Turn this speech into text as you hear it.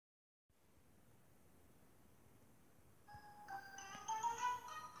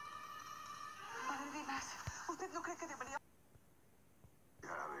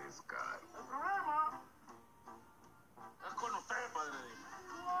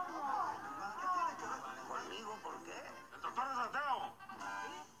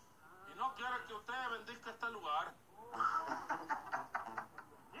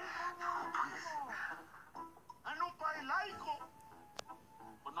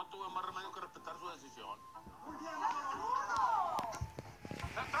religión.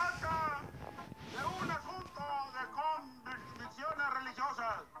 Se trata de un asunto de convicciones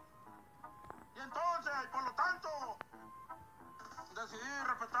religiosas. Y entonces, por lo tanto, decidí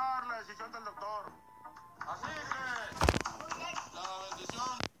respetar la decisión del doctor. Así que, la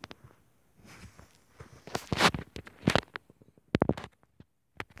bendición.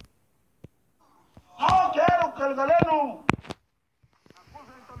 No quiero que el galeno me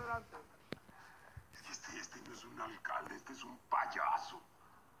acuse de intolerante. Es que este no es un alcalde, este es un payaso.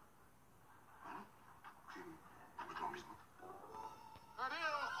 Sí, no es lo mismo.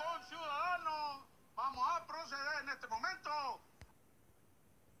 Queridos conciudadanos, vamos a proceder en este momento.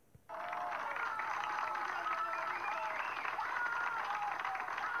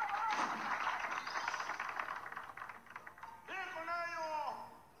 Y con ello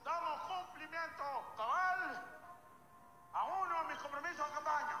damos cumplimiento cabal a uno de mis compromisos de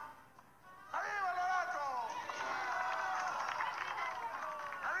campaña. ¡Que viva Loreto!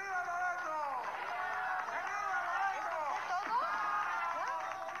 ¡Que viva Loreto! ¡Que viva Loreto! ¿Todo? ¿Ya?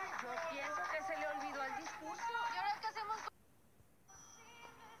 Yo pienso que se le olvidó el discurso. ¿Y ahora qué hacemos?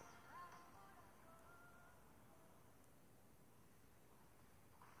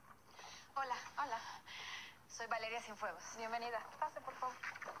 Hola. Hola. Soy Valeria Cienfuegos. Bienvenida. Pase, por favor.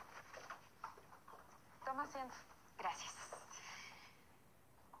 Toma asiento. Gracias.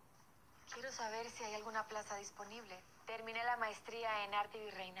 Quiero saber si hay alguna plaza disponible. Terminé la maestría en arte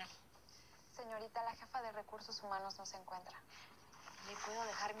virreinal. Señorita, la jefa de recursos humanos no se encuentra. ¿Le puedo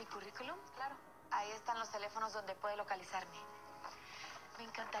dejar mi currículum? Claro. Ahí están los teléfonos donde puede localizarme. Me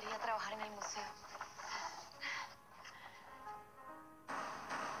encantaría trabajar en el museo.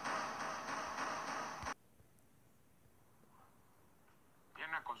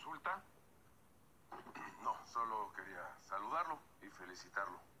 ¿Viene a consulta? No, solo quería saludarlo y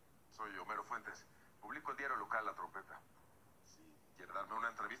felicitarlo. Soy Homero Fuentes. Publico el diario local La Trompeta. Si quiere darme una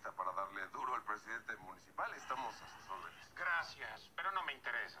entrevista para darle duro al presidente municipal, estamos a sus órdenes. Gracias, pero no me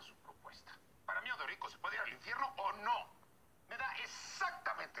interesa su propuesta. Para mí, Odorico se puede ir al infierno o no. Me da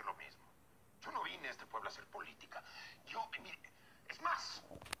exactamente lo mismo. Yo no vine a este pueblo a hacer política. Mire, es más,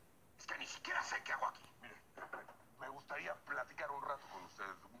 es que ni siquiera sé qué hago aquí. Mire, me gustaría platicar un rato con usted.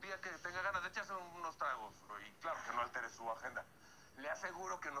 Un día que tenga ganas de echarse unos tragos. Y claro, que no altere su agenda. Le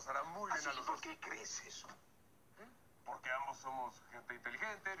aseguro que nos hará muy bien a los dos. ¿Por qué crees eso? Porque ambos somos gente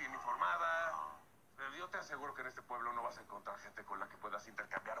inteligente, bien informada. Yo te aseguro que en este pueblo no vas a encontrar gente con la que puedas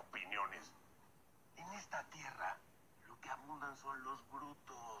intercambiar opiniones. En esta tierra, lo que abundan son los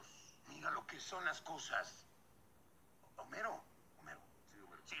brutos. Mira lo que son las cosas. Homero. Sí,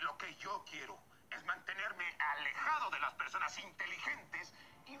 Homero. Si lo que yo quiero es mantenerme alejado de las personas inteligentes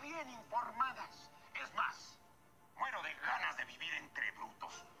y bien informadas. Es más, muero de ganas de vivir entre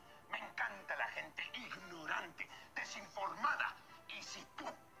brutos. Me encanta la gente ignorante, desinformada. Y si tú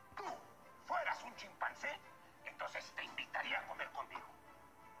fueras un chimpancé, entonces te invitaría a comer conmigo.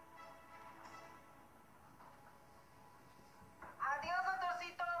 Adiós,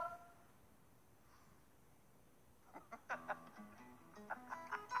 doctorcito.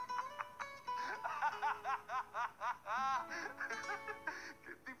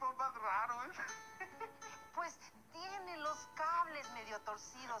 Qué tipo más raro, ¿eh? Pues tiene los cables medio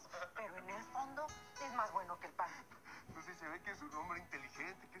torcidos, pero en el fondo es más bueno que el pan. Pues sí, se ve que es un hombre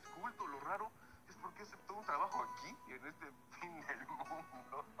inteligente, que es culto. Lo raro es porque aceptó un trabajo aquí, en este fin del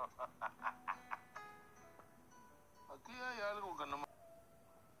mundo. Aquí hay algo que no me...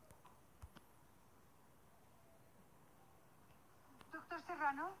 Doctor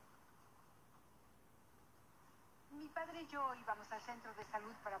Serrano, mi padre y yo íbamos al centro de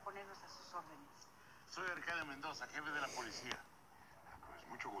salud para ponernos a sus órdenes. Soy Arcadio Mendoza, jefe de la policía. Pues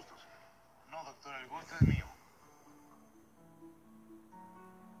mucho gusto, señor. No, doctor, el gusto es mío.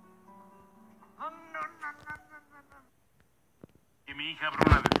 Que mi hija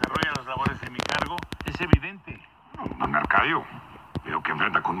Bruna desarrolla las labores de mi cargo es evidente. Don Arcadio, veo que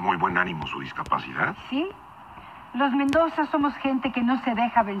enfrenta con muy buen ánimo su discapacidad. Sí, los Mendoza somos gente que no se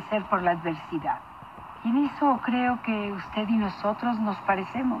deja vencer por la adversidad. Y en eso creo que usted y nosotros nos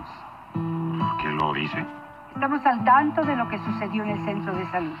parecemos. ¿Por qué lo dice? Estamos al tanto de lo que sucedió en el centro de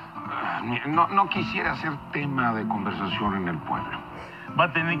salud. No quisiera ser tema de conversación en el pueblo. Va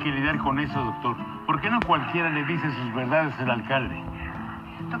a tener que lidiar con eso, doctor. ¿Por qué no cualquiera le dice sus verdades al alcalde?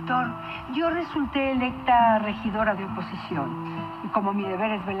 Doctor, yo resulté electa regidora de oposición. Y como mi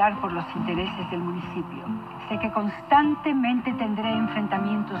deber es velar por los intereses del municipio, sé que constantemente tendré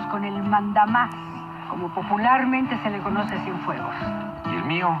enfrentamientos con el mandamás, como popularmente se le conoce a Cienfuegos. Y el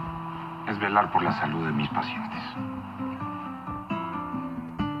mío es velar por la salud de mis pacientes.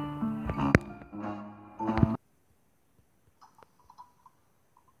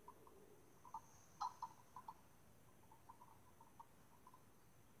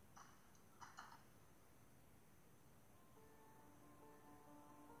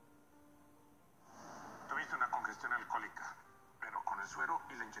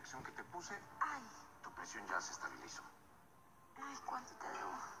 inyección que te puse, Ay, tu presión ya se estabilizó. ay, ¿cuánto te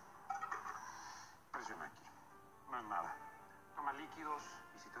debo? Presiona aquí. No es nada. Toma líquidos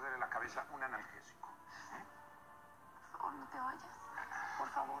y si te duele la cabeza, un analgésico. Por favor, no te vayas. Por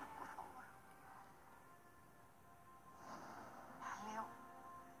favor, por favor. Leo,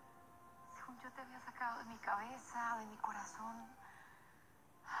 según yo te había sacado de mi cabeza, de mi corazón.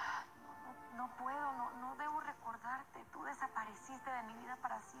 No puedo, no debo recordarte. Tú desapareciste de mi vida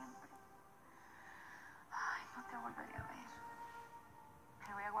para siempre. Ay, no te volveré a ver.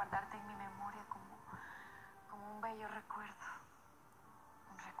 Pero voy a guardarte en mi memoria como un bello recuerdo.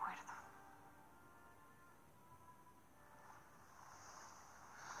 Un recuerdo.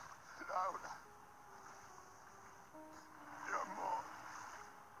 Laura, mi amor,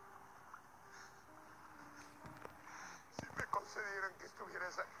 si me concedieran que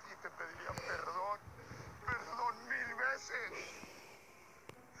estuvieras aquí, te pediría perdón, perdón 1000 veces.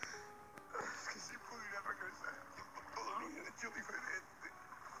 Es que si pudiera regresar el tiempo, todo lo hubiera hecho diferente.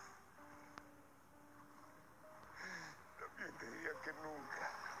 También te diría que nunca,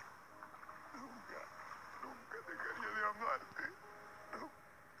 nunca, nunca dejaría de